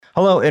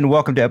Hello and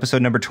welcome to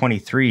episode number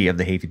 23 of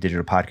the Hafey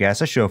Digital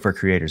Podcast, a show for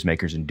creators,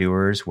 makers, and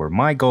doers, where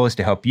my goal is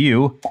to help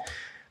you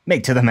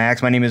make to the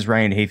max. My name is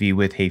Ryan Hafey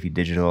with Hafey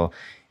Digital.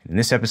 And in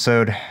this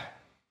episode,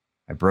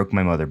 I broke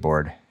my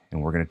motherboard,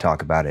 and we're going to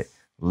talk about it.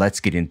 Let's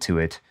get into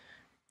it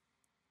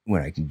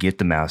when I can get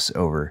the mouse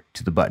over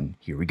to the button.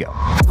 Here we go.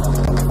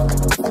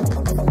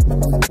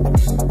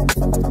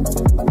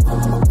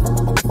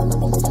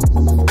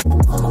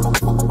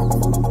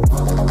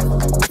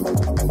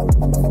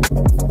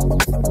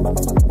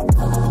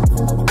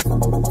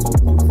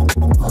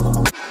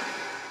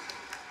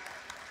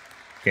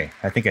 Okay,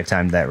 I think I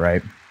timed that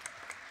right.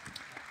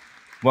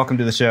 Welcome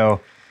to the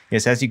show.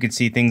 Yes, as you can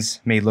see, things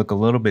may look a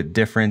little bit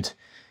different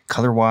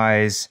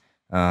color-wise.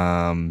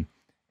 And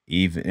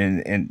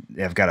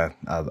I've got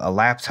a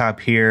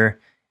laptop here,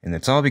 and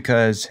it's all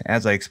because,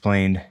 as I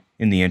explained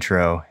in the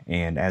intro,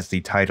 and as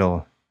the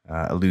title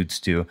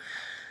alludes to,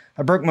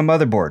 I broke my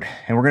motherboard,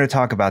 and we're going to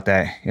talk about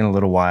that in a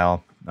little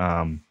while.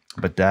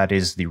 But that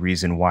is the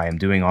reason why I'm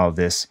doing all of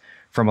this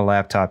from a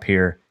laptop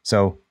here.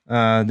 So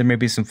there may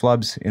be some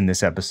flubs in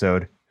this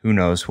episode. Who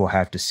knows? We'll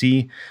have to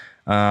see.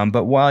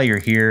 But while you're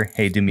here,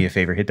 hey, do me a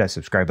favor, hit that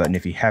subscribe button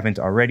if you haven't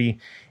already,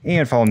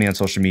 and follow me on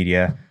social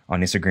media on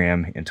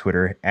Instagram and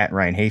Twitter at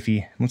Ryan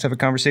Hafey. Let's have a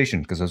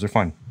conversation because those are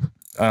fun.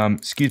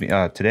 Excuse me.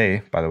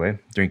 Today, by the way,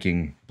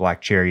 drinking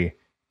Black Cherry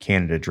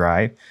Canada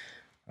Dry.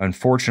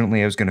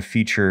 Unfortunately, I was going to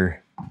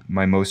feature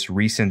my most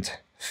recent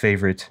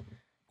favorite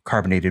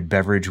carbonated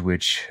beverage,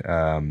 which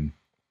not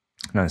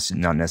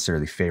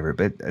necessarily favorite,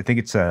 but I think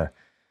it's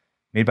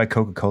made by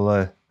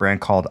Coca-Cola,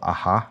 brand called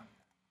Aha.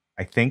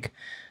 I think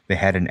they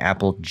had an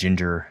apple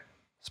ginger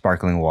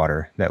sparkling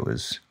water that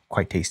was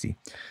quite tasty.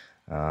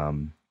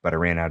 But I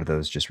ran out of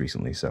those just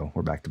recently, so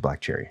we're back to Black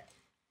Cherry.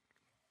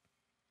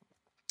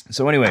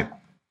 So anyway,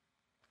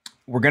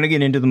 we're going to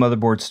get into the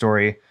motherboard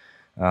story,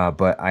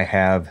 but I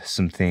have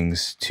some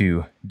things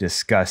to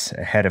discuss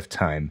ahead of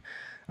time.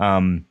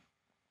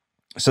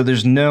 So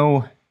there's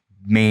no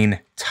main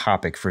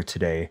topic for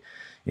today.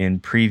 In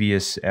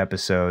previous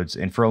episodes,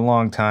 and for a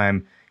long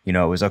time, it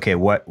was, okay,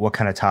 what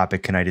kind of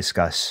topic can I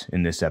discuss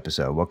in this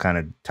episode? What kind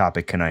of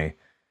topic can I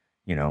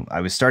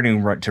was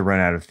starting to run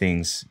out of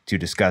things to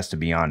discuss, to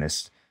be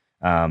honest.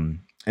 And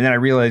then I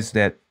realized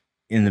that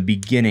in the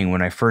beginning,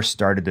 when I first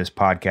started this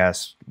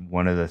podcast,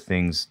 one of the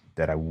things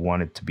that I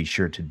wanted to be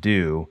sure to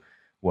do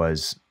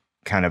was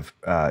kind of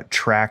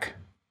track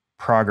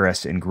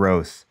progress and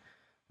growth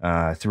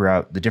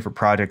throughout the different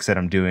projects that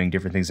I'm doing,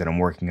 different things that I'm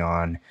working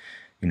on.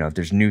 If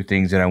there's new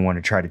things that I want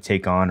to try to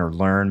take on or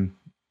learn,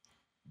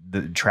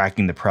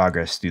 tracking the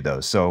progress through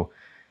those. So,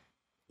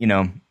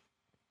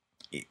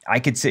 I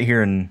could sit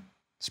here and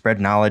spread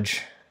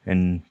knowledge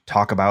and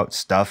talk about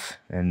stuff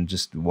and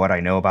just what I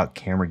know about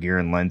camera gear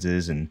and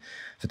lenses and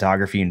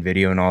photography and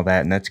video and all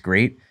that. And that's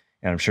great.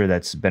 And I'm sure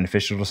that's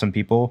beneficial to some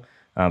people.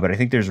 But I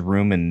think there's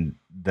room in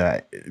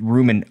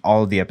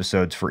all of the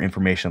episodes for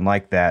information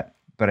like that.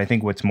 But I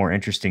think what's more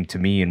interesting to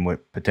me, and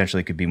what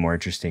potentially could be more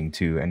interesting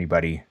to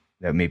anybody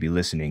that may be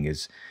listening,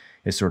 is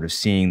sort of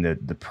seeing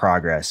the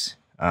progress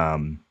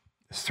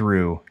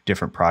through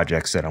different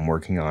projects that I'm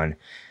working on,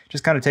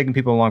 just kind of taking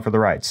people along for the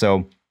ride.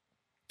 So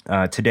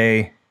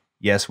today,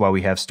 yes, while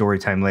we have story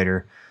time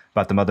later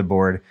about the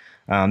motherboard,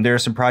 there are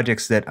some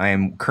projects that I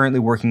am currently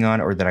working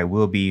on, or that I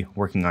will be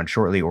working on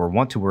shortly, or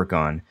want to work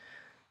on.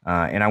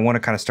 And I want to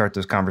kind of start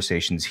those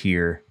conversations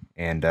here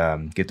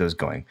and get those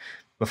going.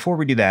 Before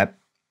we do that,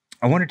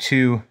 I wanted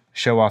to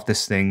show off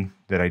this thing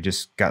that I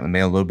just got in the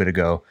mail a little bit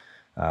ago.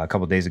 A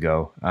couple of days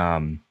ago,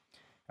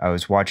 I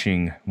was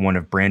watching one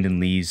of Brandon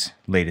Lee's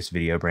latest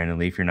video. Brandon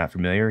Lee, if you're not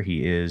familiar,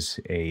 he is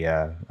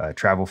a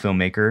travel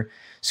filmmaker,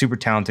 super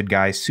talented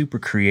guy, super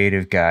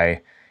creative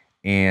guy,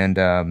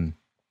 and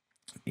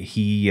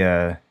he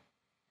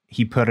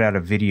put out a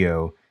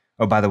video.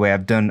 Oh, by the way,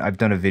 I've done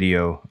a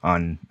video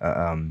on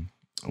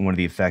one of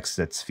the effects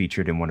that's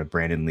featured in one of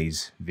Brandon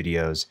Lee's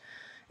videos.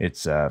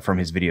 It's from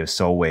his video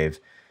Soul Wave.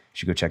 You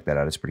should go check that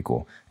out. It's pretty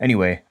cool.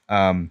 Anyway,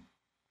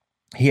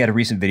 he had a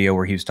recent video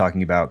where he was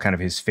talking about kind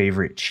of his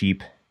favorite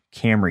cheap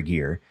camera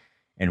gear.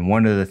 And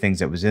one of the things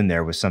that was in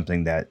there was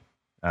something that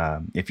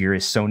if you're a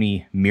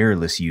Sony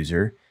mirrorless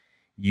user,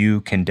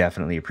 you can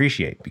definitely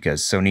appreciate,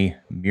 because Sony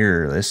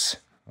mirrorless,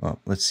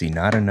 let's see,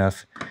 not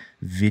enough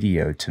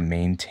video to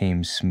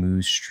maintain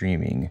smooth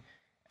streaming.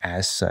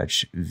 As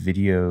such,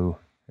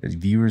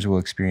 viewers will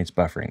experience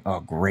buffering. Oh,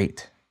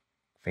 great.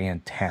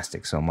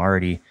 Fantastic. So I'm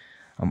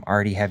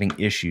already having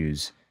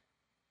issues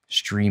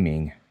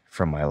streaming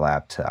from my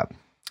laptop.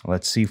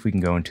 Let's see if we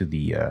can go into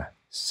the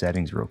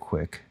settings real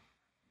quick.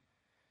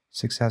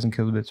 6,000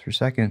 kilobits per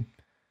second.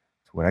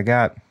 That's what I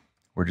got.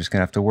 We're just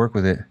gonna have to work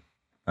with it.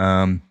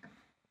 We're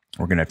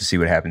gonna have to see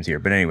what happens here.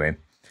 But anyway,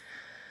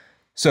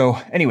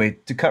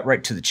 to cut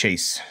right to the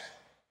chase,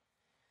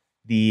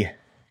 the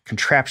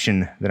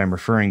contraption that I'm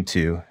referring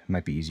to, it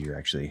might be easier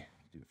actually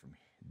to do it from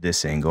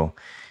this angle,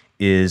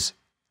 is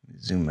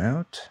zoom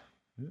out.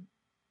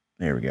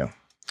 There we go.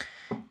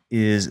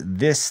 Is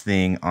this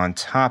thing on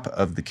top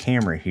of the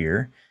camera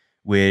here,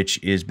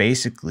 which is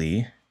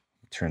basically,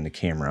 turn the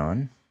camera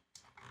on.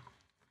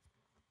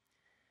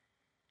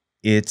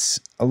 it's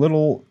a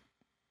little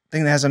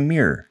thing that has a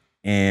mirror.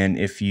 And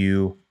if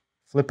you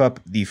flip up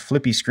the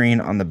flippy screen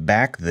on the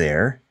back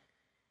there,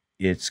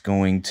 it's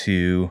going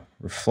to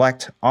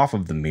reflect off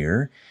of the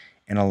mirror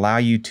and allow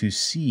you to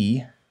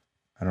see,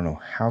 I don't know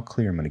how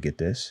clear I'm going to get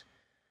this,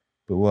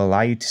 but will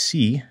allow you to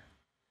see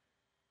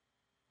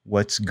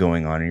what's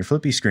going on in your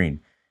flippy screen.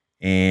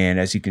 And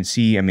as you can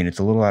see, I mean, it's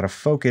a little out of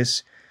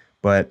focus,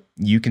 but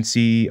you can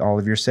see all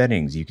of your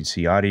settings. You can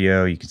see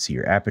audio, you can see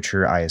your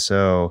aperture,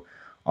 ISO,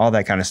 all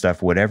that kind of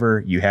stuff.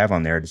 Whatever you have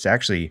on there, it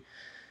actually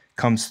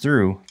comes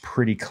through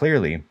pretty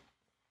clearly.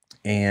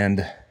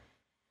 And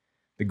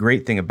the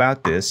great thing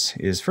about this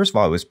is, first of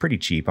all, it was pretty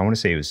cheap. I want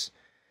to say it was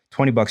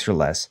 $20 or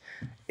less.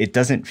 It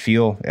doesn't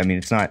feel, I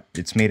mean,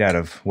 it's made out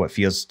of what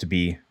feels to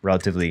be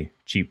relatively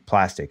cheap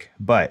plastic,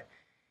 but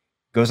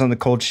goes on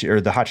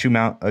the the hot shoe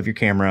mount of your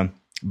camera,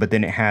 but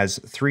then it has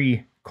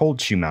 3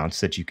 cold shoe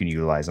mounts that you can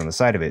utilize on the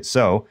side of it.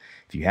 So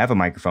if you have a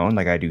microphone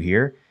like I do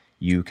here,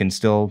 you can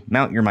still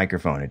mount your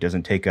microphone. It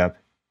doesn't take up,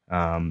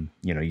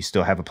 you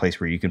still have a place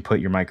where you can put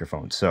your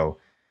microphone. So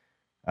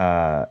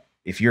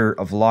if you're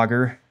a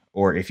vlogger,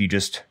 or if you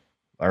just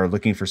are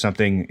looking for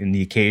something in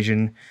the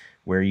occasion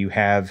where you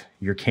have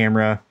your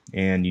camera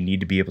and you need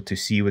to be able to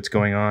see what's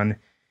going on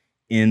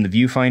in the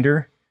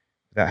viewfinder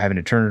without having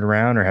to turn it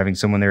around or having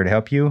someone there to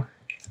help you,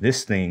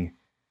 this thing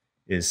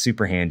is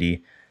super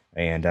handy.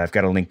 And I've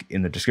got a link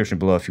in the description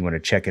below if you want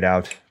to check it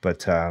out.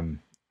 But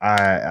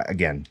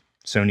again,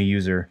 Sony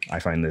user, I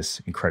find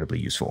this incredibly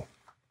useful.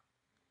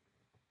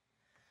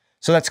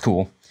 So that's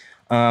cool.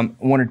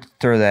 Wanted to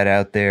throw that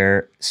out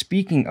there.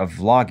 Speaking of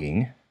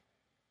vlogging,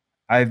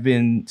 I've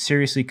been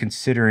seriously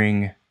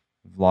considering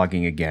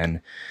vlogging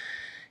again.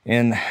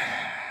 And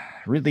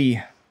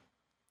really,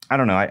 I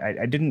don't know,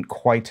 I didn't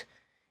quite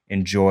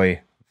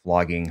enjoy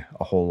vlogging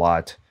a whole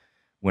lot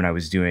when I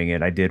was doing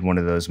it. I did one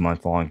of those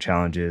month-long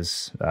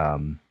challenges. I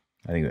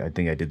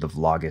think I did the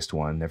Vlogist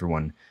one.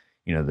 Everyone,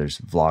 there's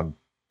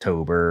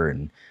Vlogtober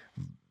and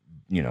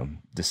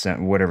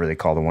December, whatever they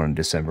call the one in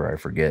December, I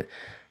forget.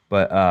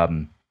 But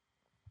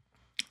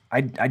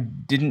I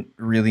didn't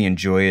really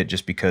enjoy it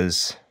just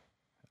because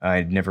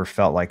I never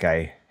felt like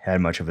I had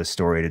much of a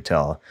story to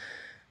tell.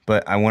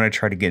 But I want to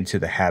try to get into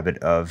the habit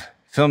of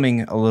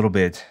filming a little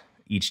bit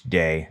each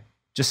day,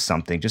 just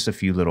a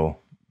few little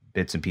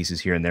bits and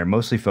pieces here and there,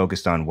 mostly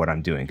focused on what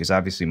I'm doing. Because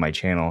obviously my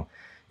channel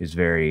is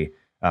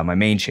my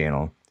main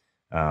channel,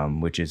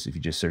 which is, if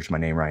you just search my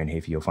name, Ryan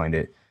Hafey, you'll find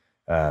it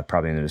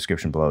probably in the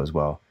description below as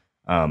well.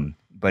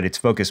 But it's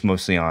focused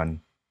mostly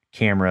on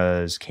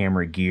cameras,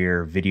 camera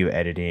gear, video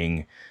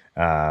editing.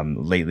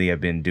 Lately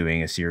I've been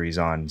doing a series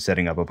on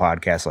setting up a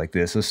podcast like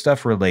this. So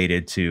stuff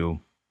related to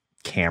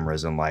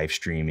cameras and live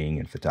streaming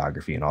and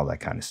photography and all that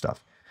kind of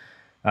stuff.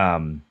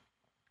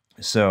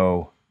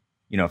 So,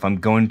 if I'm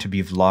going to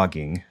be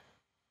vlogging,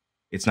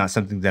 it's not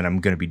something that I'm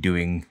going to be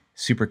doing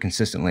super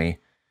consistently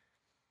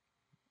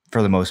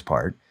for the most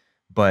part.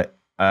 But,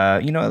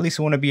 at least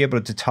I want to be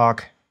able to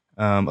talk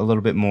a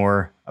little bit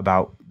more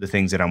about the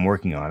things that I'm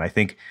working on. I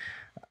think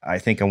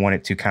I want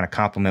it to kind of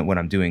complement what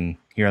I'm doing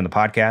here on the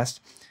podcast.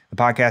 The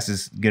podcast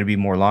is going to be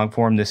more long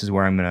form. This is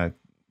where I'm going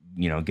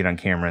to, get on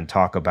camera and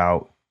talk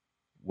about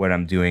what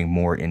I'm doing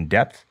more in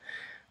depth,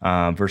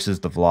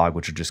 versus the vlog,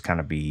 which will just kind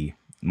of be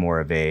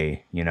more of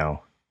a,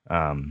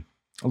 a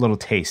little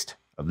taste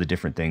of the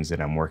different things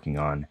that I'm working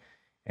on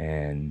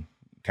and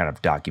kind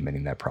of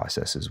documenting that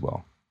process as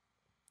well.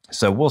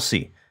 So we'll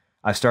see.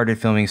 I've started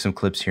filming some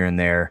clips here and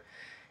there.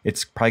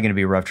 It's probably going to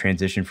be a rough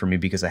transition for me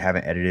because I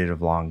haven't edited a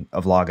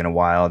vlog in a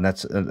while. And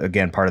that's,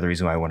 again, part of the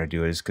reason why I want to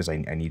do it is because I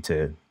need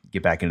to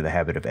get back into the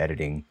habit of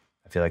editing.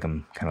 I feel like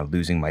I'm kind of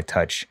losing my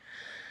touch.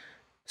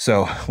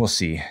 So we'll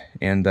see.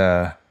 And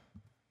that's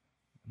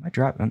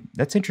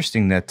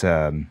interesting that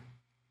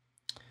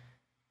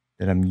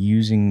that I'm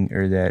using,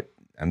 or that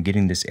I'm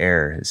getting this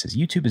error. It says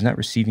YouTube is not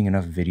receiving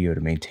enough video to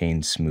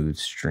maintain smooth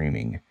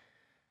streaming.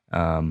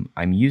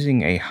 I'm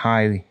using a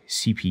high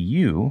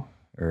CPU,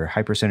 or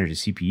high percentage of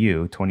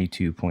CPU,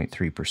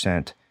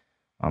 22.3%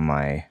 on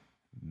my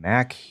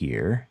Mac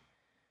here,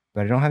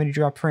 but I don't have any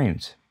drop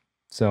frames.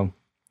 So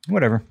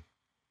whatever.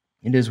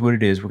 It is what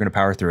it is. We're going to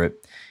power through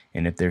it.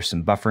 And if there's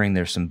some buffering,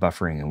 there's some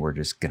buffering, and we're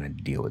just going to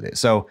deal with it.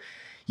 So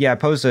yeah, I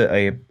posed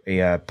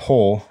a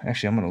poll.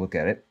 Actually, I'm going to look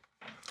at it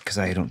because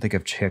I don't think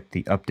I've checked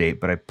the update,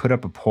 but I put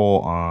up a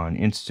poll on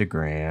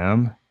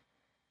Instagram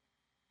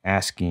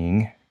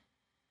asking,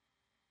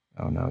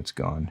 oh no, it's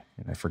gone.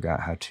 And I forgot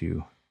how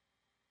to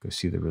go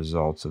see the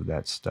results of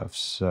that stuff.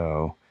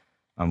 So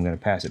I'm going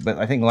to pass it. But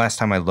I think last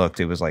time I looked,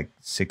 it was like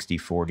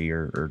 60-40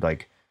 or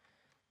like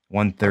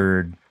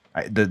 1/3.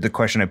 The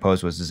question I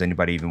posed was, does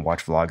anybody even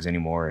watch vlogs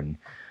anymore? And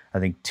I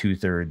think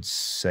 2/3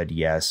 said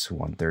yes,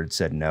 1/3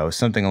 said no,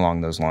 something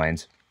along those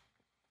lines.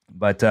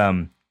 But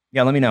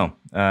yeah, let me know.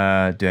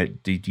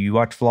 Do you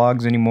watch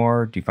vlogs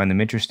anymore? Do you find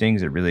them interesting?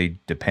 Does it really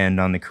depend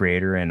on the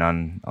creator and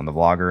on the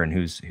vlogger and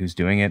who's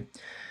doing it?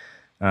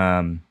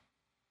 But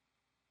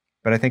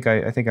I think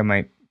I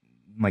might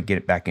get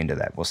it back into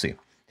that. We'll see.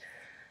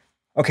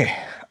 Okay.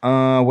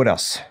 What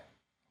else?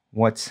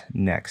 What's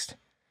next?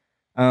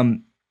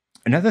 Um,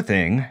 Another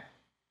thing,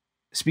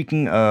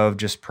 speaking of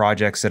just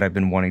projects that I've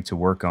been wanting to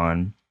work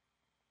on,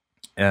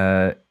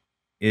 uh,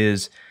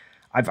 is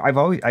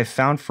I've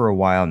found for a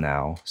while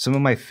now some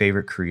of my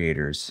favorite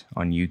creators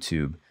on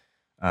YouTube.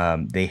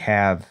 They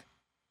have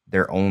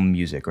their own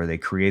music, or they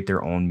create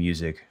their own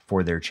music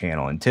for their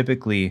channel, and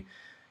typically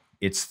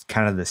it's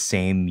kind of the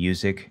same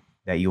music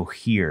that you'll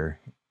hear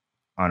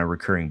on a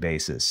recurring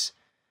basis.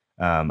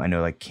 I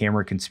know, like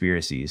Camera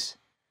Conspiracies.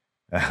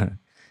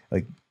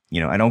 Like,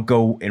 I don't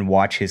go and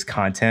watch his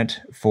content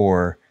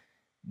for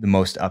the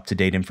most up to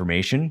date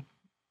information,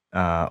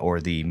 or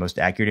the most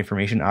accurate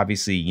information.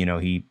 Obviously,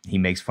 he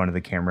makes fun of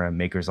the camera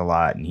makers a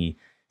lot, and he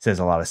says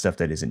a lot of stuff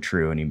that isn't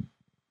true, and he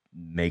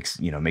makes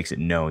it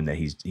known that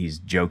he's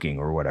joking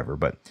or whatever.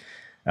 But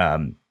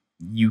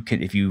you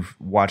can, if you've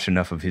watched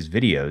enough of his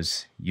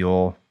videos,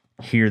 you'll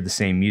hear the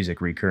same music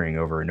recurring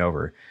over and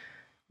over,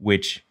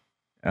 which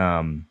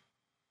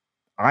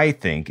I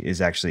think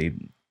is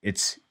actually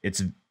it's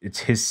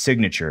his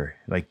signature.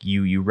 Like,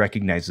 you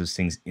recognize those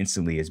things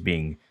instantly as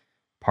being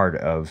part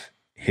of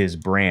his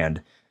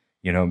brand.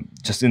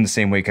 Just in the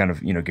same way, kind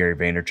of, Gary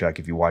Vaynerchuk,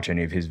 if you watch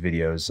any of his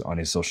videos on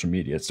his social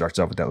media, it starts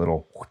off with that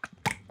little,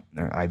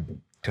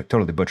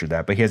 totally butchered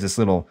that, but he has this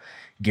little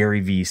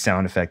Gary V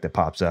sound effect that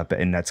pops up,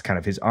 and that's kind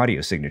of his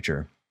audio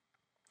signature.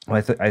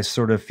 Well, I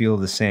sort of feel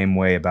the same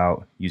way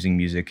about using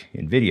music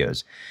in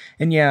videos.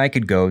 And yeah, I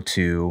could go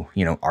to,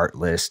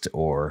 Artlist,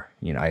 or,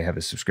 I have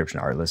a subscription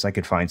to Artlist. I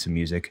could find some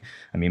music.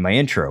 I mean, my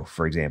intro,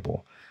 for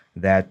example,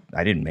 that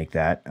I didn't make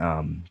that,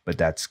 but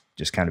that's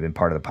just kind of been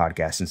part of the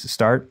podcast since the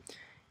start.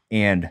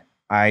 And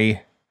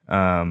I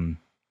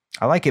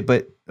like it,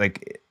 but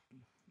like,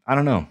 I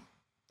don't know.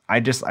 I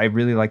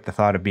really like the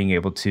thought of being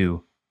able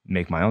to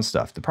make my own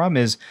stuff. The problem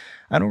is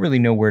I don't really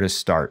know where to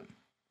start.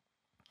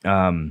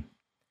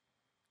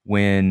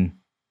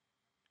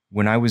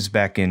 When I was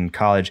back in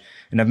college,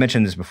 and I've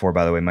mentioned this before,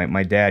 by the way,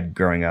 my dad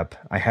growing up,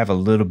 I have a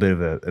little bit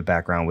of a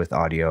background with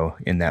audio,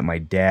 in that my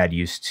dad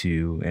used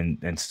to,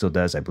 and still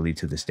does, I believe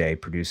to this day,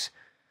 produce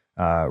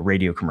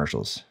radio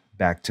commercials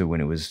back to when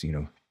it was,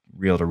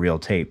 reel-to-reel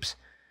tapes.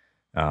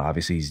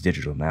 Obviously he's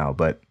digital now,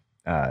 but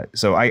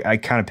so I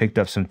kind of picked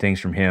up some things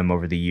from him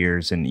over the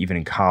years, and even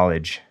in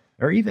college,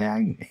 or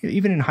even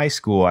in high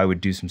school, I would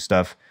do some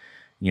stuff.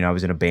 I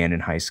was in a band in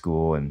high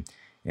school, and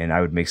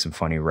I would make some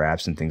funny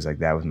raps and things like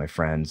that with my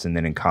friends. And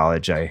then in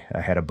college, I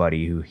had a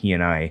buddy who he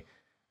and I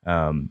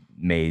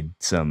made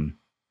some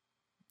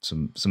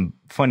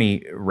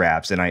funny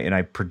raps, and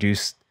I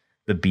produced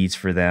the beats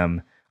for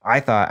them. I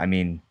thought, I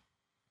mean,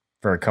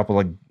 for a couple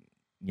of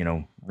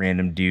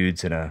random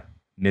dudes in a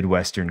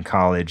Midwestern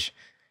college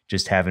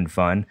just having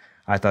fun,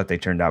 I thought they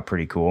turned out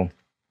pretty cool,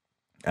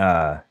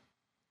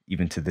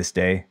 even to this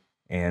day.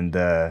 And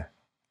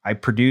I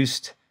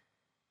produced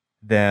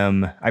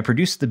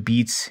the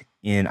beats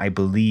in, I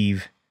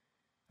believe,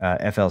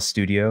 FL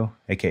Studio,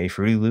 aka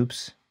Fruity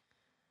Loops,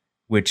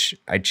 which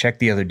I checked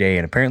the other day,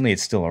 and apparently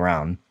it's still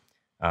around,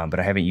 but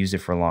I haven't used it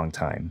for a long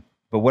time.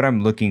 But what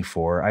I'm looking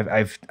for,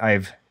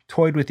 I've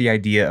toyed with the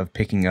idea of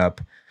picking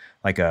up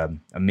like a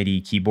MIDI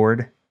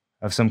keyboard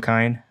of some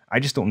kind. I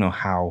just don't know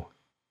how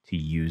to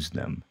use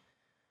them.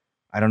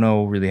 I don't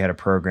know really how to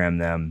program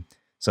them.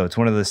 So it's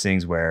one of those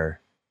things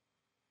where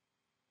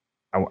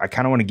I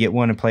kind of want to get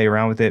one and play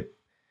around with it,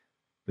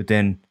 but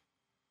then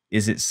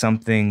is it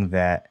something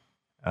that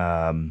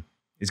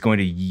is going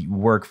to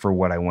work for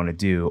what I want to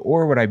do?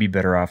 Or would I be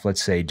better off,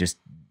 let's say, just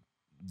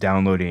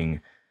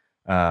downloading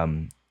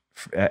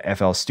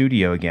FL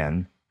Studio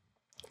again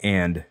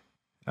and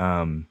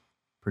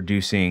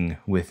producing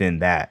within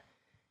that,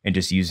 and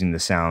just using the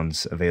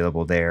sounds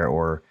available there,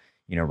 or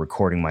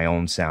recording my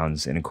own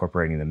sounds and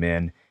incorporating them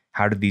in?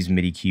 How do these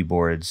MIDI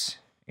keyboards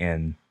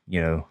and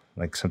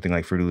like something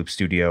like Fruity Loop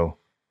Studio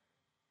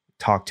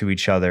talk to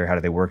each other? How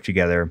do they work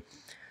together?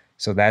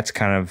 So that's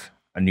kind of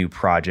a new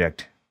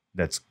project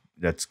that's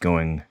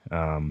going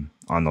on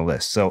the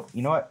list. So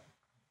you know what?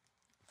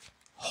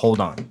 Hold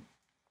on.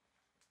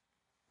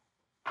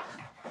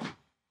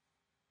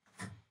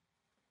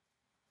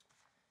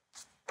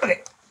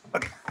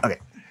 Okay.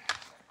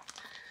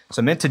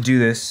 So I meant to do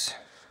this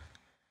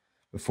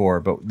before,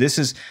 but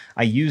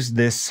I used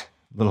this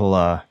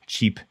little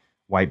cheap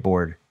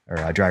whiteboard, or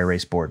a dry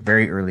erase board,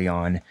 very early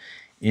on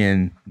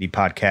in the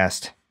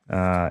podcast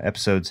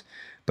episodes,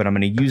 but I'm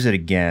going to use it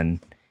again.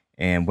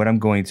 And what I'm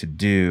going to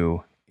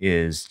do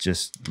is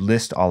just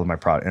list all of my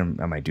product. And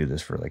I might do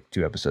this for like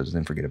 2 episodes and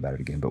then forget about it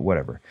again, but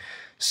whatever.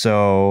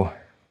 So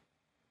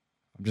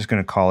I'm just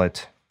going to call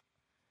it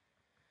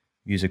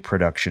music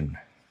production.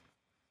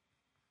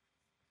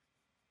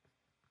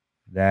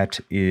 That's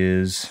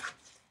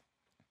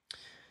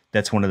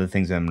one of the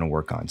things that I'm going to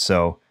work on.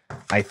 So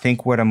I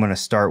think what I'm going to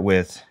start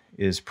with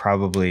is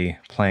probably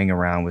playing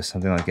around with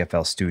something like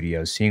FL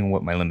Studio, seeing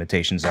what my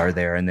limitations are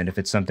there. And then if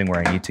it's something where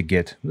I need to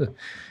get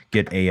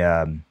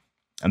a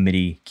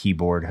MIDI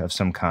keyboard of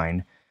some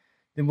kind,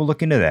 then we'll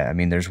look into that. I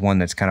mean, there's one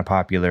that's kind of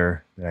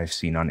popular that I've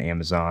seen on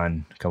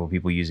Amazon, a couple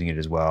people using it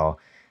as well.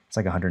 It's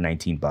like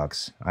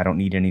 $119. I don't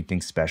need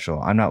anything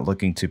special. I'm not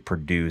looking to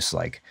produce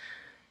like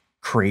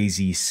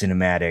crazy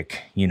cinematic,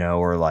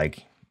 or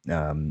like,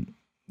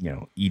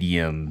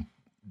 EDM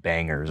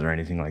bangers or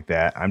anything like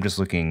that. I'm just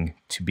looking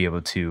to be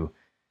able to,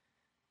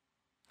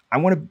 I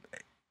want to,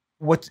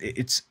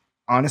 it's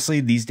honestly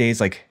these days,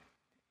 like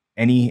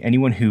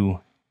anyone who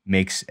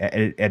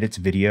edits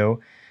video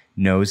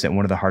knows that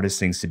one of the hardest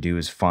things to do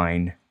is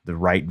find the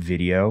right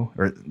video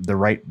or the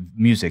right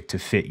music to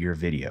fit your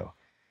video.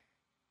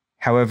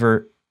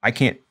 However, I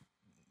can't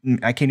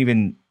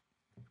even,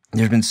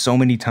 there's been so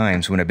many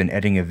times when I've been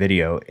editing a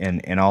video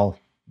and I'll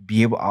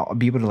be able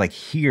to like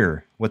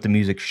hear what the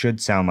music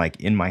should sound like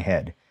in my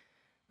head,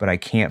 but I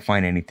can't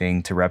find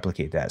anything to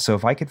replicate that. So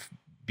if I could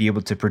be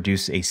able to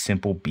produce a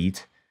simple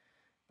beat,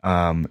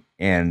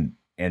 and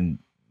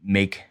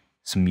make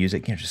some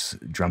music, just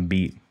drum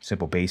beat,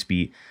 simple bass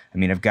beat. I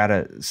mean, I've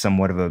got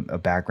somewhat of a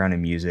background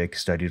in music,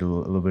 studied a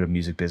little bit of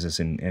music business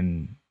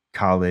in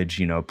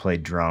college,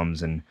 played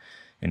drums and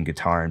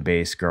guitar and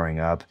bass growing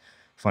up.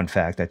 Fun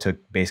fact, I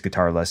took bass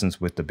guitar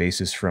lessons with the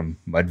bassist from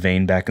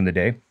Mudvayne back in the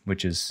day,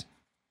 which is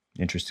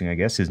interesting, I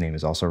guess. His name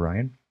is also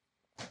Ryan.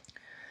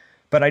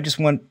 But I just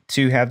want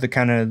to have the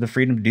kind of the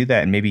freedom to do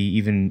that, and maybe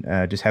even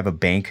just have a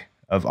bank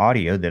of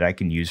audio that I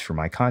can use for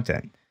my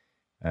content.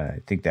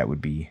 I think that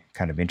would be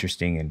kind of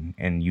interesting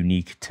and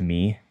unique to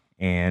me,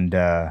 and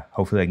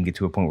hopefully I can get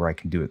to a point where I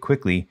can do it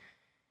quickly.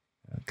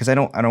 Because I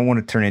don't want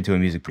to turn into a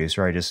music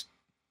producer.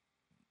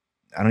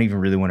 I don't even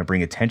really want to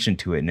bring attention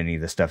to it in any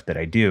of the stuff that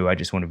I do. I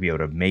just want to be able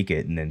to make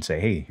it and then say,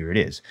 hey, here it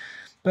is.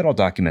 But I'll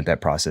document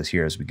that process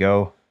here as we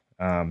go.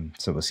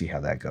 So we'll see how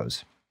that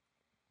goes.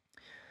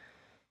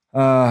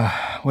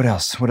 What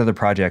else? What other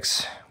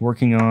projects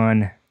working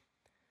on?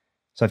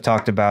 So I've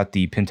talked about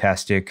the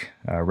Pintastic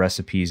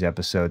recipes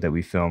episode that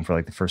we filmed for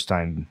like the first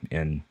time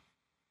in,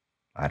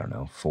 I don't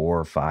know, 4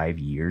 or 5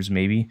 years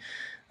maybe.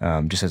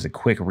 Just as a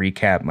quick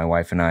recap, my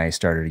wife and I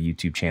started a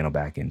YouTube channel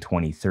back in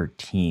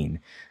 2013.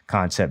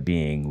 Concept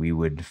being we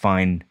would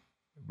find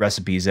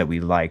recipes that we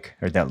like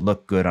or that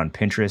look good on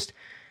Pinterest.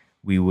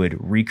 We would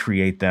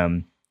recreate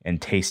them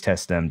and taste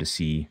test them to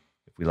see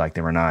if we like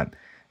them or not.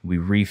 We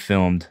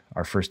refilmed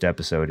our first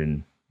episode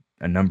in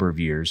a number of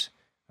years.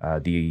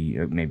 Maybe,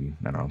 I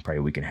don't know, probably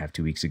a week and a half,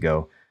 2 weeks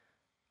ago.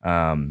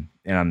 And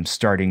I'm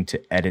starting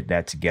to edit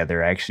that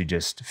together. I actually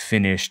just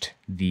finished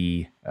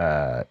the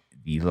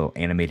little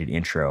animated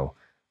intro.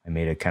 I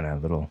made a kind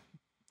of little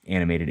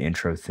animated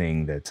intro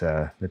thing that's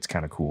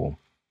kind of cool.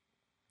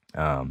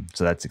 So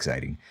that's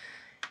exciting.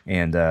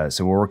 And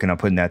so we're working on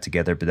putting that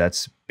together, but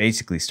that's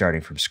basically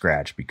starting from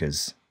scratch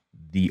because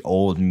the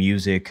old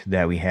music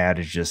that we had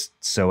is just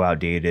so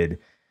outdated.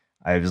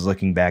 I was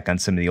looking back on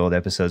some of the old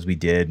episodes we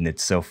did, and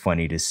it's so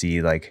funny to see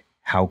like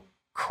how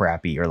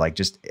crappy or like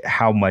just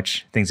how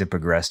much things have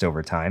progressed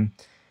over time.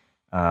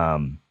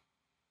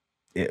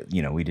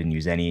 We didn't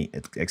use any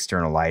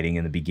external lighting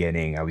in the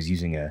beginning. I was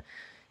using a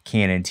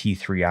Canon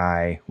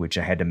T3i, which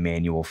I had to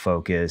manual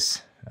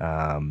focus.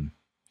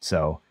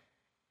 So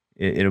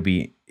it'll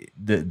be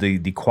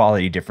the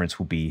quality difference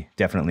will be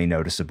definitely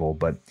noticeable,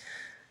 but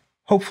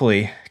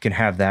hopefully can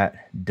have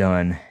that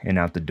done and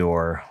out the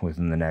door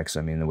within the next,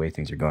 the way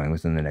things are going,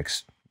 within the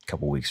next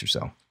couple weeks or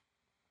so.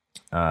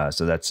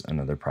 So that's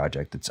another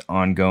project that's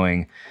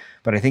ongoing,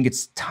 but I think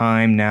it's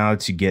time now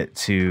to get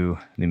to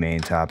the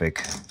main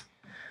topic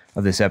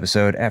of this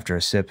episode after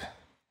a sip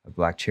of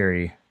Black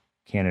Cherry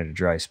Canada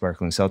Dry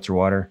Sparkling Seltzer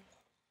Water.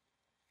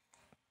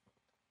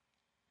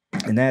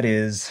 And that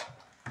is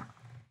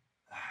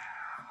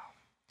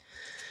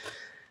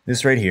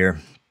this right here.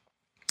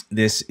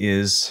 This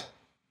is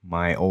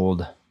my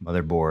old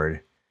motherboard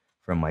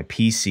from my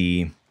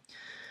PC.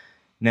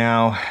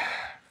 Now,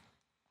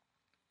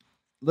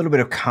 a little bit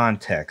of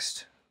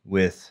context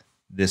with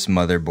this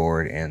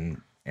motherboard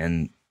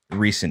and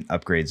recent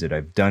upgrades that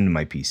I've done to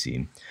my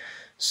PC.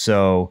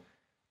 So,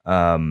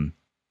 when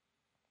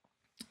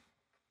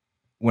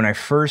I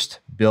first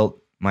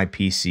built my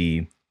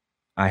PC,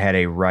 I had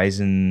a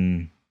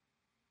Ryzen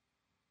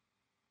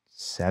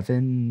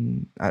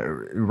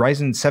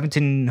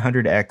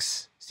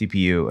 1700X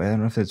CPU. I don't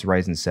know if it's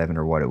Ryzen 7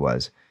 or what it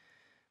was,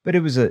 but it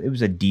was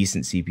a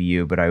decent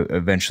CPU. But I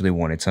eventually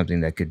wanted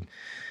something that could,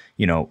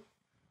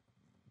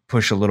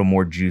 push a little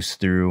more juice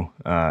through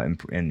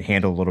and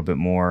handle a little bit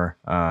more.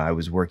 I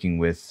was working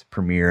with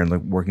Premiere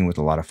and working with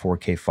a lot of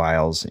 4K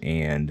files,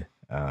 and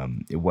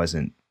it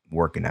wasn't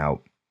working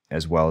out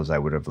as well as I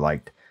would have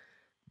liked.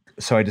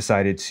 So I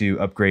decided to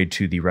upgrade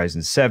to the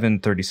Ryzen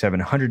 7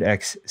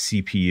 3700X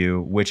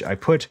CPU, which I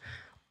put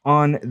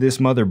on this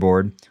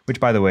motherboard, which,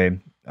 by the way,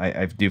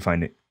 I do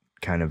find it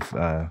kind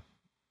of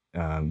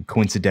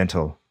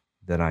coincidental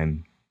that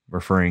I'm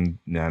referring.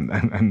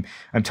 I'm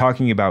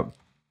talking about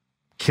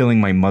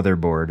killing my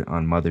motherboard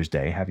on Mother's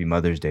Day. Happy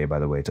Mother's Day, by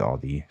the way, to all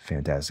the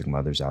fantastic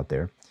mothers out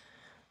there.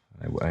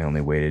 I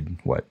only waited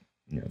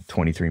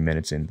 23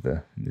 minutes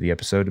into the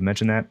episode to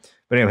mention that.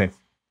 But anyway,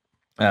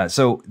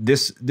 so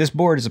this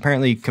board is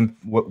apparently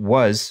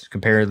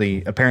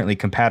apparently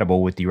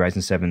compatible with the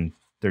Ryzen 7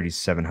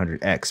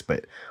 3700X.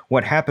 But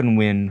what happened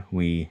when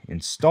we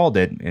installed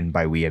it, and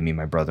by we I mean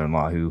my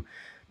brother-in-law, who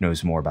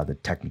knows more about the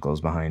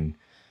technicals behind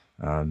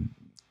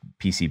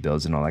PC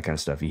builds and all that kind of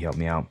stuff. He helped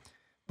me out.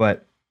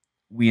 But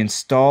we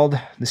installed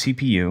the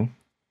CPU.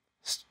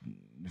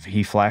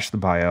 He flashed the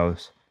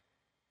BIOS.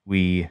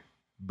 We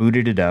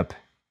booted it up,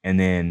 and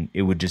then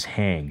it would just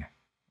hang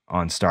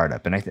on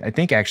startup. And I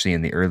think actually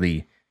in the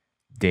early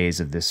days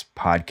of this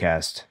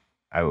podcast,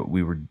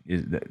 we were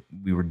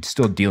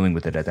still dealing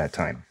with it at that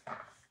time.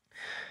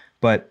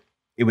 But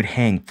it would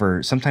hang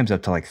for sometimes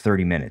up to like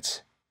 30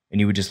 minutes. And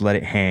you would just let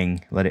it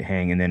hang.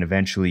 And then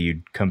eventually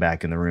you'd come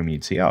back in the room and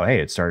you'd see, oh, hey,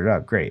 it started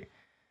up. Great.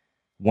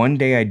 One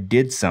day I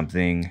did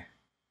something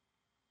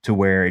to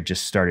where it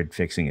just started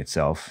fixing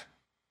itself.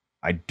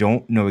 I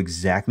don't know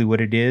exactly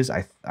what it is.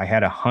 I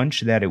had a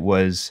hunch that it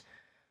was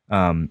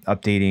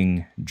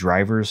updating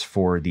drivers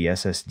for the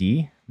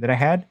SSD that I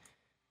had.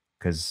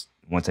 Because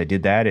once I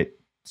did that, it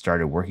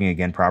started working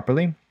again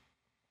properly.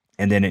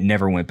 And then it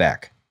never went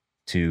back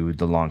to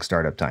the long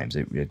startup times.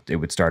 It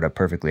would start up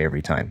perfectly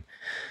every time.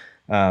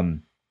 So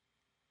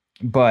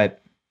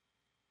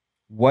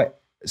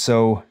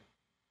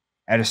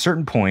at a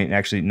certain point,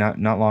 actually not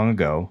long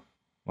ago,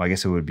 well, I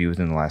guess it would be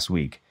within the last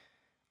week,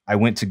 I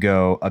went to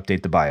go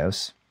update the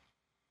BIOS.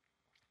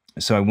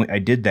 So I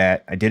did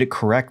that. I did it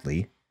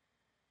correctly,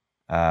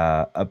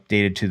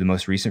 updated to the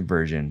most recent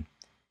version,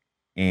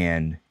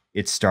 and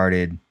it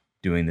started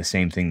doing the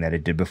same thing that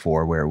it did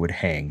before, where it would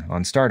hang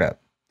on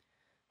startup.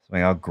 So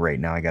I'm like, oh, great.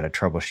 Now I got to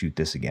troubleshoot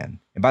this again.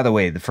 And by the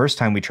way, the first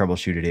time we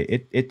troubleshooted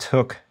it, it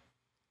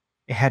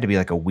had to be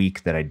like a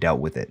week that I dealt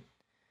with it.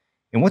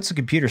 And once the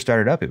computer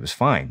started up, it was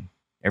fine.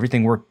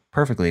 Everything worked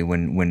perfectly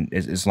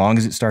as long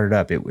as it started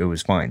up, it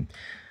was fine.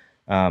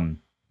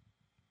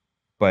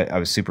 But I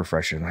was super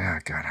frustrated. Like, oh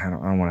God, I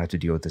don't want to have to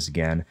deal with this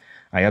again.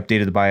 I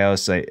updated the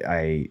BIOS.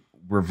 I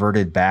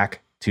reverted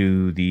back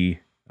to the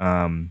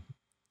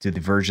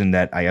version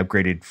that I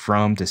upgraded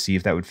from to see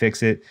if that would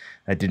fix it.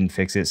 That didn't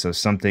fix it. So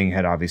something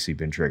had obviously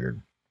been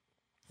triggered.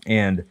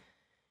 And,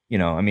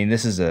 I mean,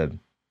 this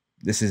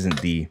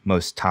isn't the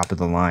most top of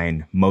the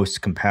line,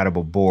 most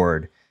compatible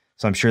board.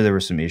 So I'm sure there were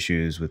some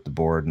issues with the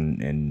board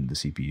and the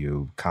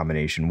CPU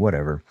combination,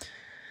 whatever.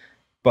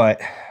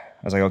 But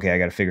I was like, okay, I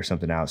got to figure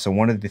something out. So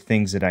one of the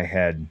things that I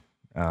had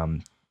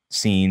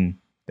seen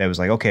that was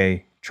like,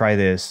 okay, try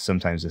this.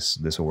 Sometimes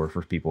this will work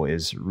for people,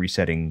 is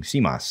resetting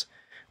CMOS,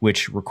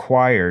 which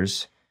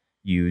requires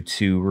you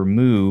to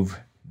remove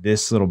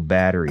this little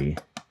battery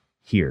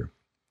here.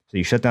 So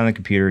you shut down the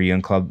computer, you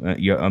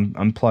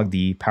unplug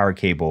the power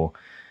cable,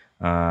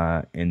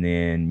 and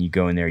then you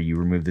go in there, you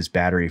remove this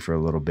battery for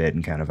a little bit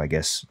and kind of, I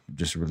guess,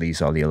 just release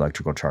all the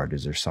electrical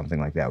charges or something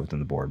like that within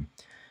the board.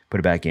 Put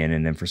it back in,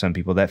 and then for some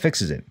people that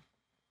fixes it.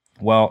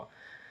 Well,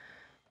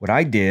 what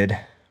I did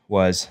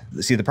was,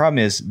 see, the problem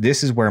is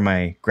this is where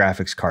my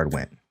graphics card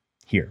went,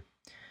 here,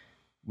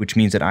 which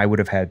means that I would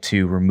have had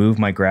to remove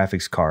my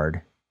graphics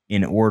card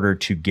in order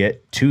to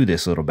get to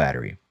this little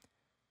battery.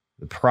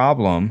 The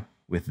problem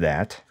with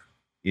that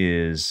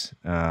is,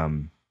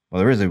 well,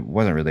 there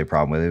wasn't really a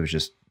problem with it. It was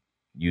just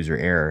user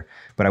error.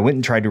 But I went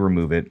and tried to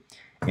remove it.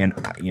 And,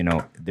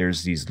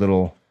 there's these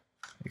little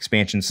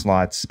expansion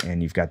slots,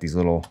 and you've got these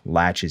little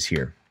latches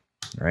here,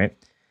 right?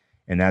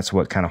 And that's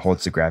what kind of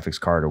holds the graphics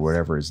card or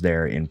whatever is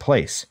there in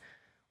place.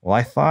 Well,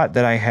 I thought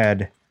that I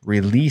had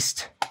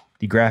released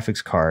the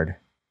graphics card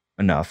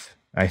enough.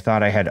 I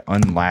thought I had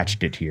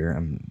unlatched it here.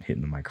 I'm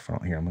hitting the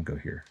microphone here. I'm going to go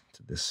here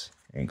to this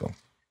angle.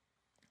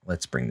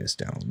 Let's bring this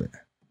down a little bit.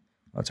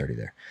 Oh, it's already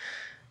there.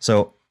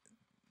 So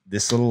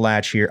this little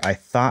latch here, I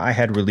thought I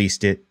had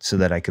released it so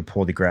that I could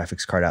pull the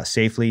graphics card out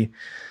safely,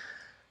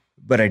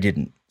 but I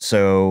didn't.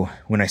 So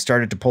when I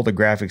started to pull the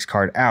graphics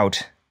card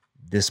out,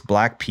 this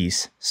black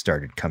piece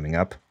started coming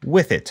up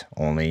with it,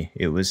 only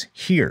it was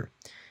here.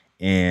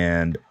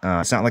 And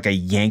it's not like I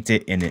yanked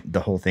it and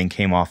the whole thing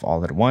came off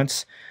all at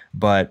once,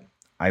 but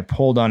I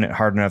pulled on it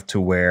hard enough to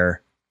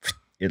where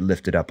it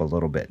lifted up a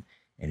little bit.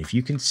 And if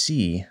you can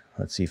see,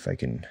 let's see if I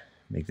can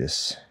make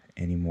this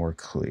any more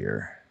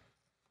clear.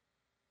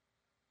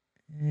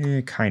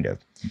 Kind of.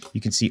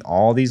 You can see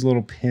all these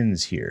little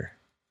pins here.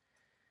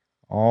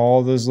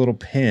 All those little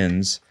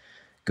pins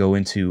go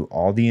into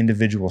all the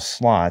individual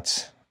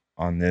slots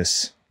on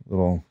this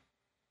little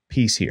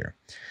piece here.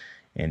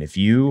 And if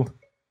you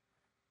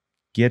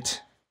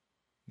get,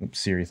 oops,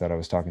 Siri thought I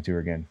was talking to her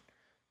again.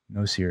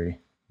 No, Siri,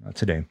 not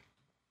today.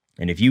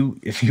 And if you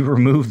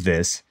remove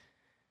this,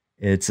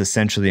 it's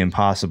essentially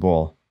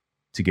impossible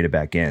to get it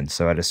back in.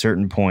 So at a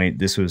certain point,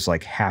 this was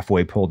like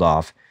halfway pulled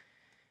off.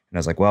 And I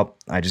was like, well,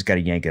 I just got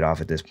to yank it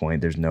off at this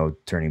point. There's no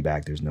turning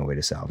back. There's no way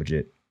to salvage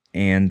it.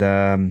 And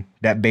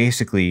that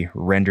basically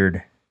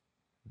rendered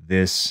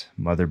this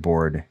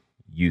motherboard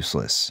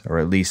useless, or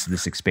at least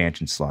this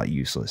expansion slot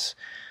useless.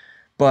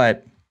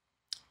 But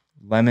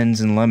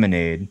lemons and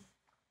lemonade,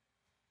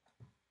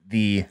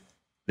 the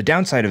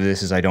downside of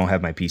this is I don't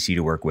have my PC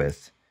to work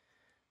with.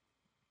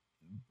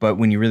 But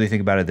when you really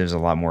think about it, there's a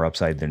lot more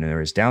upside than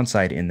there is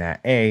downside in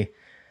that, I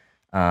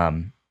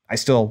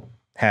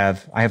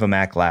have a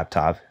Mac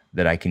laptop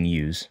that I can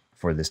use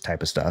for this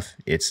type of stuff.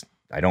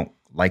 I don't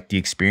like the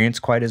experience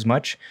quite as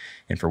much.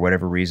 And for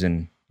whatever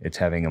reason, it's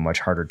having a much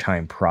harder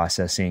time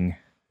processing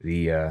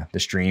the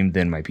stream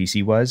than my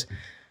PC was.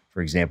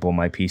 For example,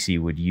 my PC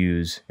would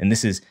use, and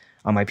this is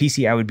on my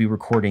PC, I would be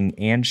recording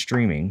and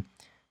streaming.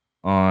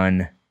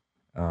 On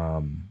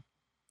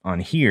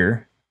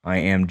here,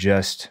 I'm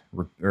just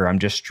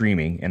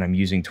streaming, and I'm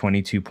using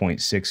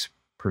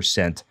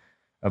 22.6%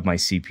 of my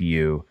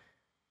CPU.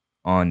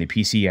 On the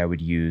PC, I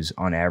would use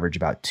on average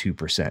about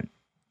 2%.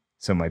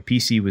 So my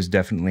PC was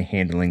definitely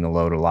handling the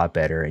load a lot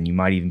better, and you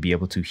might even be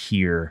able to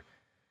hear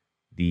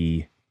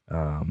the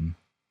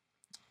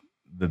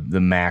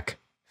Mac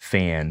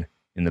fan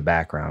in the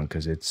background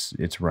because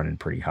it's running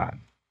pretty hot.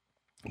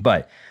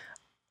 But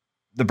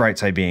the bright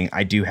side being,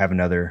 I do have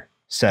another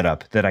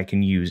setup that I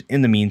can use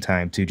in the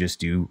meantime to just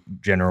do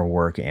general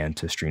work and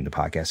to stream the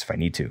podcast if I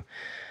need to.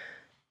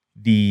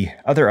 The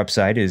other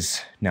upside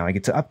is now I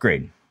get to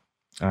upgrade.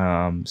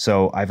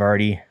 So I've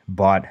already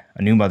bought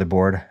a new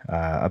motherboard,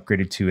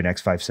 upgraded to an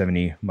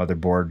X570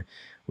 motherboard,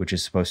 which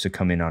is supposed to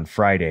come in on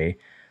Friday.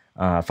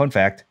 Fun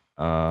fact,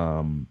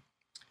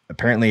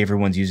 apparently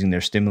everyone's using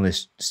their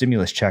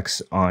stimulus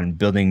checks on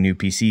building new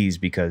PCs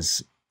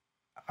because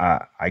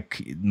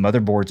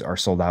motherboards are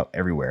sold out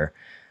everywhere.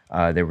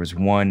 There was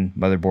one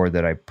motherboard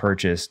that I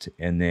purchased,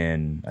 and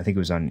then I think it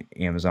was on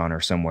Amazon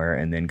or somewhere,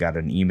 and then got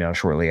an email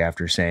shortly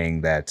after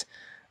saying that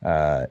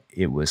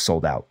it was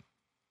sold out.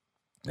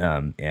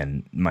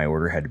 And my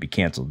order had to be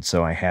canceled.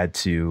 So I had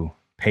to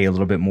pay a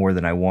little bit more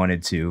than I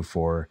wanted to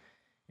for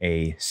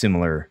a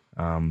similar,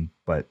 but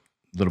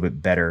a little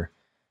bit better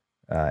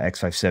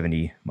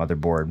X570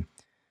 motherboard.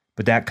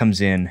 But that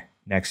comes in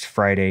next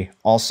Friday.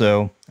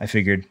 Also, I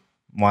figured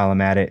while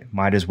I'm at it,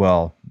 might as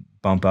well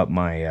bump up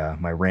my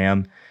my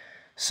RAM.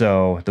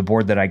 So the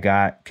board that I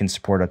got can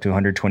support up to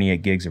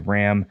 128 gigs of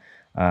RAM.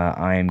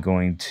 I'm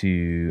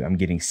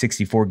getting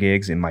 64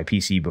 gigs in my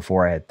PC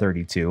before I had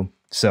 32.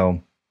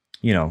 So,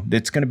 you know,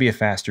 it's going to be a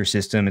faster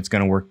system. It's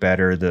going to work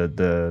better.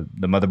 The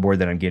motherboard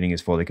that I'm getting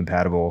is fully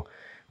compatible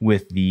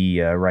with the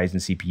Ryzen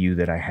CPU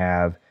that I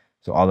have.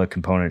 So all the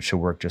components should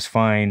work just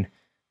fine.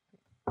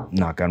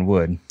 Knock on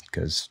wood,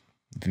 because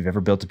if you've ever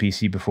built a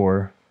PC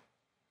before,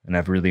 and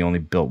I've really only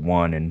built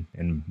one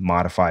and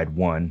modified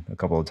one a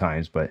couple of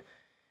times, but,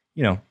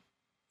 you know,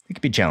 it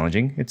can be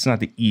challenging. It's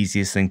not the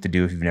easiest thing to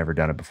do if you've never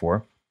done it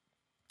before.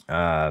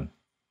 But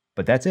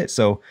that's it.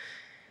 So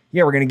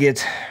yeah, we're gonna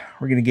get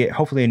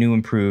hopefully a new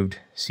improved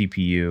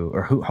CPU,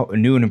 or a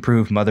new and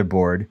improved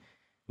motherboard,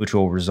 which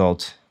will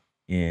result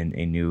in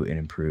a new and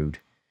improved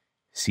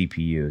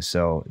CPU.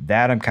 So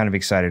that I'm kind of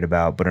excited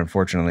about, but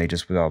unfortunately,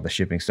 just with all the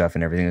shipping stuff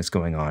and everything that's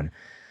going on,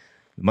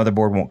 the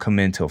motherboard won't come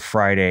in till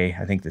Friday.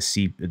 I think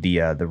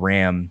the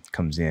RAM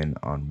comes in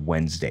on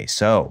Wednesday.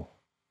 So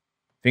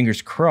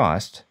fingers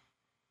crossed,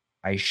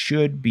 I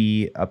should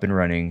be up and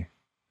running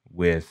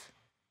with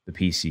the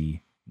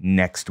PC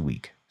next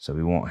week. So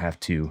we won't have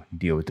to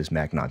deal with this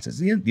Mac nonsense.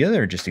 The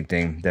other interesting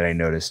thing that I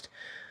noticed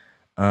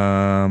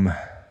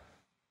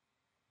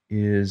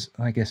is,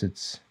 I guess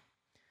it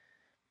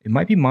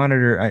might be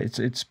monitor.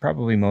 It's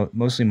probably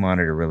mostly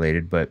monitor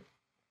related, but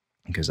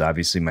because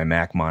obviously my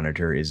Mac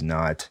monitor is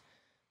not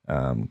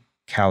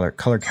color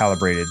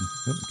calibrated.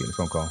 Oops, getting a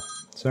phone call.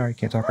 Sorry,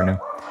 can't talk right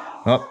now.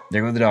 Oh,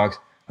 there go the dogs.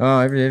 Oh,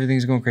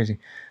 everything's going crazy.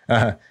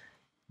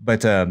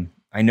 But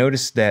I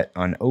noticed that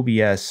on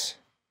OBS,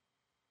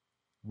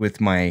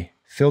 with my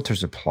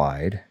filters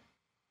applied,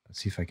 let's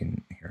see if I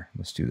can,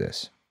 let's do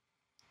this.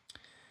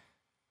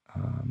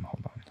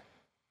 Hold on.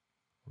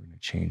 We're going to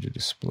change the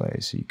display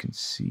so you can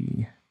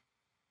see.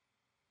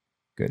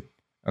 Good.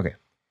 Okay.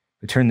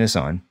 We turn this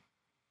on.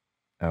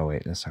 Oh,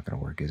 wait, that's not going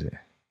to work, is it?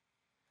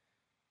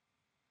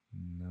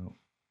 No,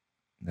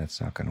 that's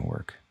not going to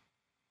work.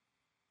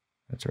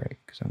 That's right,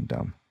 because I'm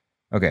dumb.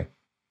 Okay.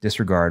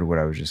 Disregard what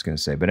I was just going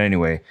to say. But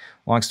anyway,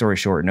 long story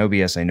short, in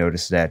OBS, I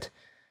noticed that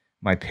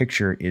my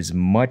picture is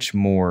much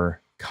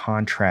more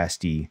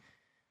contrasty,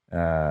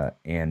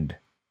 and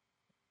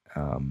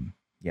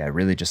yeah,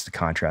 really just the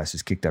contrast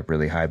is kicked up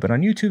really high. But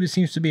on YouTube, it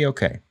seems to be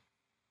okay.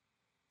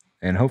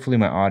 And hopefully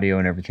my audio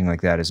and everything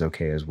like that is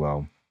okay as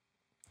well.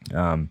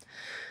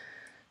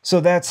 So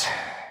that's,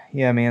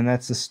 yeah, man,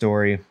 that's the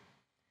story.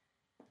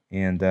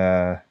 And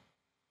there's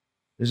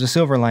a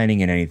silver lining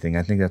in anything.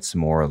 I think that's the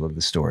moral of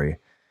the story.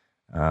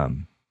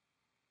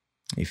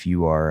 If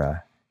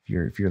you're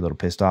a little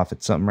pissed off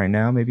at something right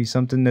now, maybe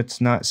something that's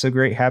not so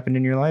great happened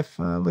in your life,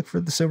 look for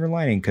the silver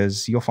lining,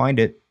 because you'll find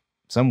it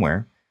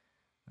somewhere.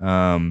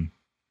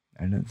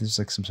 I know there's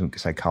like some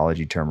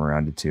psychology term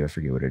around it too. I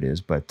forget what it is,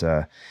 but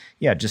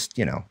yeah, just,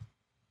 you know,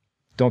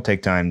 don't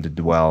take time to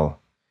dwell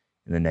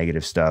in the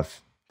negative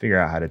stuff. Figure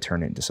out how to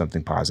turn it into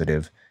something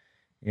positive,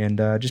 and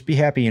just be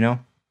happy, you know,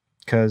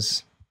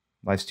 because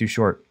life's too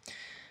short.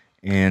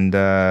 And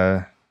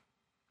that's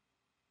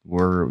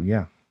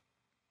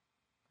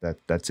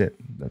it.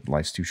 That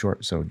life's too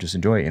short, so just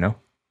enjoy it, you know.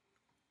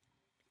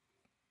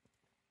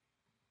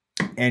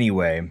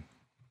 Anyway,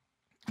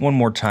 one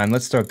more time,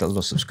 let's start the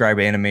little subscribe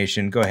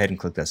animation. Go ahead and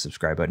click that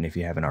subscribe button if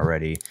you haven't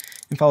already,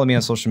 and follow me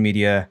on social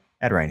media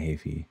at Ryan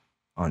Hafey.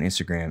 on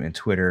Instagram and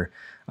Twitter.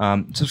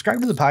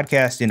 Subscribe to the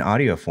podcast in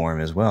audio form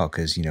as well,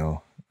 because,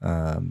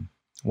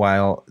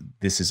 while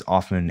this is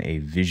often a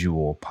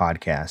visual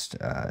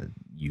podcast,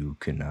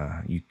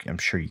 I'm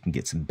sure you can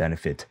get some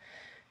benefit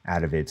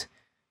out of it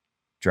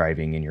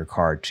driving in your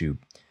car to,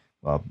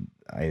 well,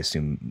 I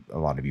assume a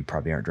lot of you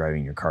probably aren't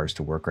driving your cars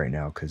to work right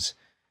now because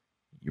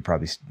you're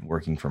probably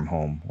working from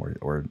home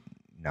or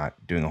not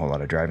doing a whole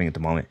lot of driving at the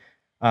moment.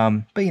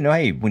 But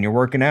hey, when you're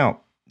working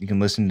out, you can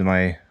listen to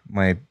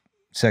my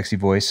sexy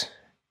voice.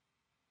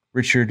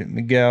 Richard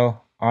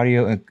Miguel,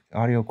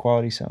 audio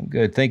quality sound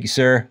good. Thank you,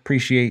 sir.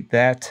 Appreciate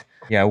that.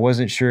 Yeah, I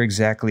wasn't sure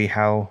exactly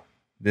how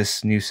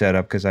this new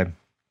setup, because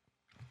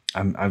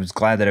I was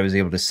glad that I was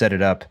able to set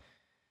it up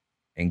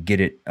and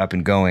get it up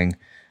and going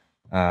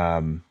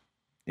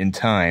in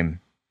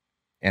time.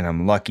 And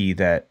I'm lucky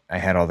that I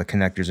had all the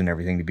connectors and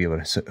everything to be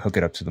able to hook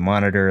it up to the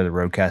monitor. The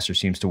Rodecaster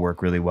seems to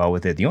work really well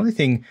with it. The only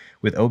thing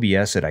with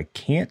OBS that I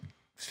can't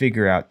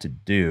figure out to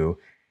do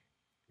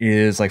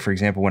is, like, for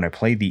example, when I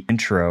play the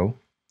intro,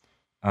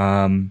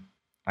 I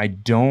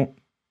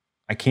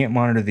can't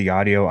monitor the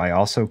audio. I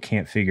also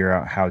can't figure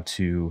out how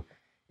to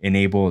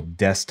enable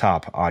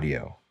desktop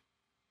audio.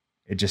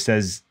 It just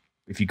says,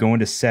 if you go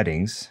into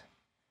settings,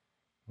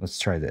 let's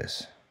try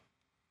this.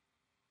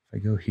 If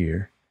I go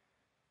here,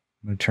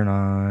 I'm going to turn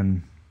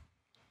on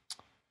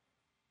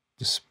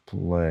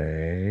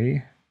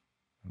display.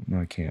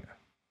 No, I can't.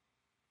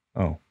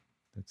 Oh,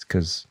 that's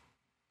because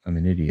I'm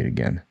an idiot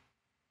again.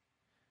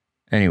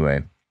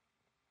 Anyway,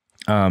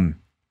 what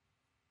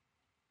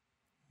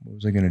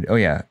was I going to do? Oh,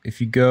 yeah.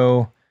 If you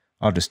go,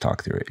 I'll just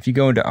talk through it. If you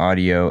go into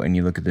audio and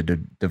you look at the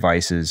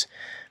devices,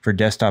 for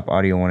desktop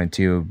audio 1 and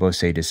 2, both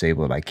say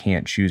disabled. I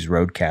can't choose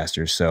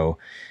Rodecaster. So,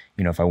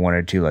 if I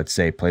wanted to, let's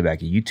say, play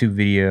back a YouTube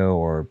video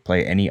or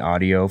play any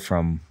audio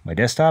from my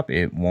desktop,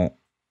 it won't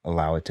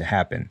allow it to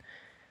happen.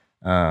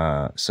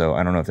 So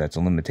I don't know if that's a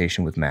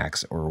limitation with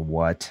Macs or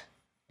what,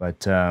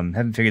 but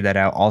haven't figured that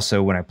out.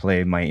 Also, when I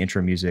play my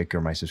intro music or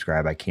my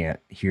subscribe, I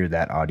can't hear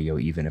that audio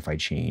even if I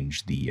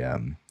change the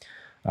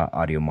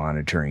audio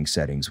monitoring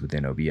settings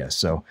within OBS.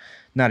 So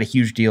not a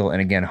huge deal. And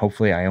again,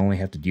 hopefully I only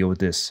have to deal with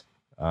this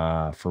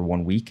for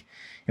 1 week.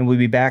 And we'll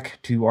be back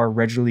to our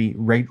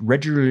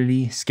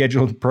regularly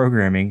scheduled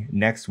programming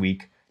next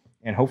week.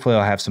 And hopefully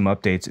I'll have some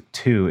updates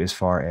too, as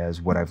far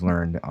as what I've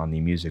learned on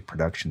the music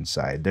production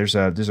side. There's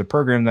a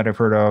program that I've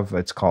heard of.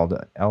 It's called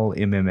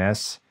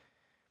LMMS,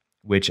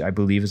 which I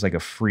believe is like a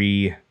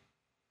free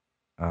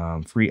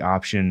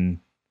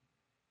option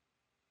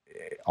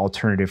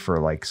alternative for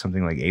like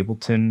something like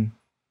Ableton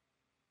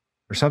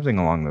or something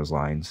along those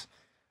lines.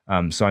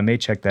 So I may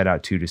check that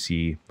out too to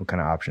see what kind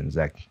of options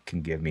that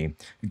can give me.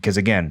 Because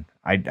again,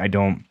 I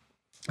don't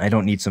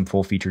need some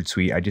full featured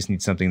suite. I just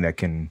need something that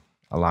can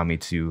allow me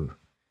to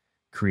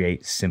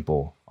create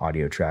simple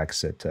audio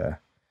tracks that that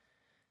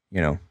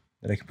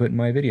I can put in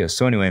my videos.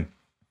 So anyway,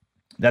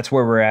 that's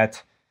where we're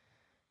at.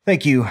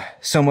 Thank you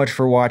so much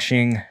for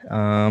watching,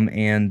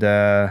 and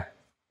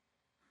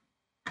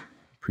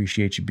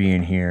appreciate you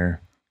being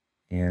here.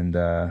 And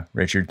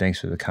Richard, thanks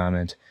for the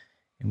comment.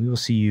 And we will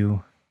see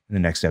you in the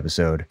next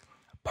episode.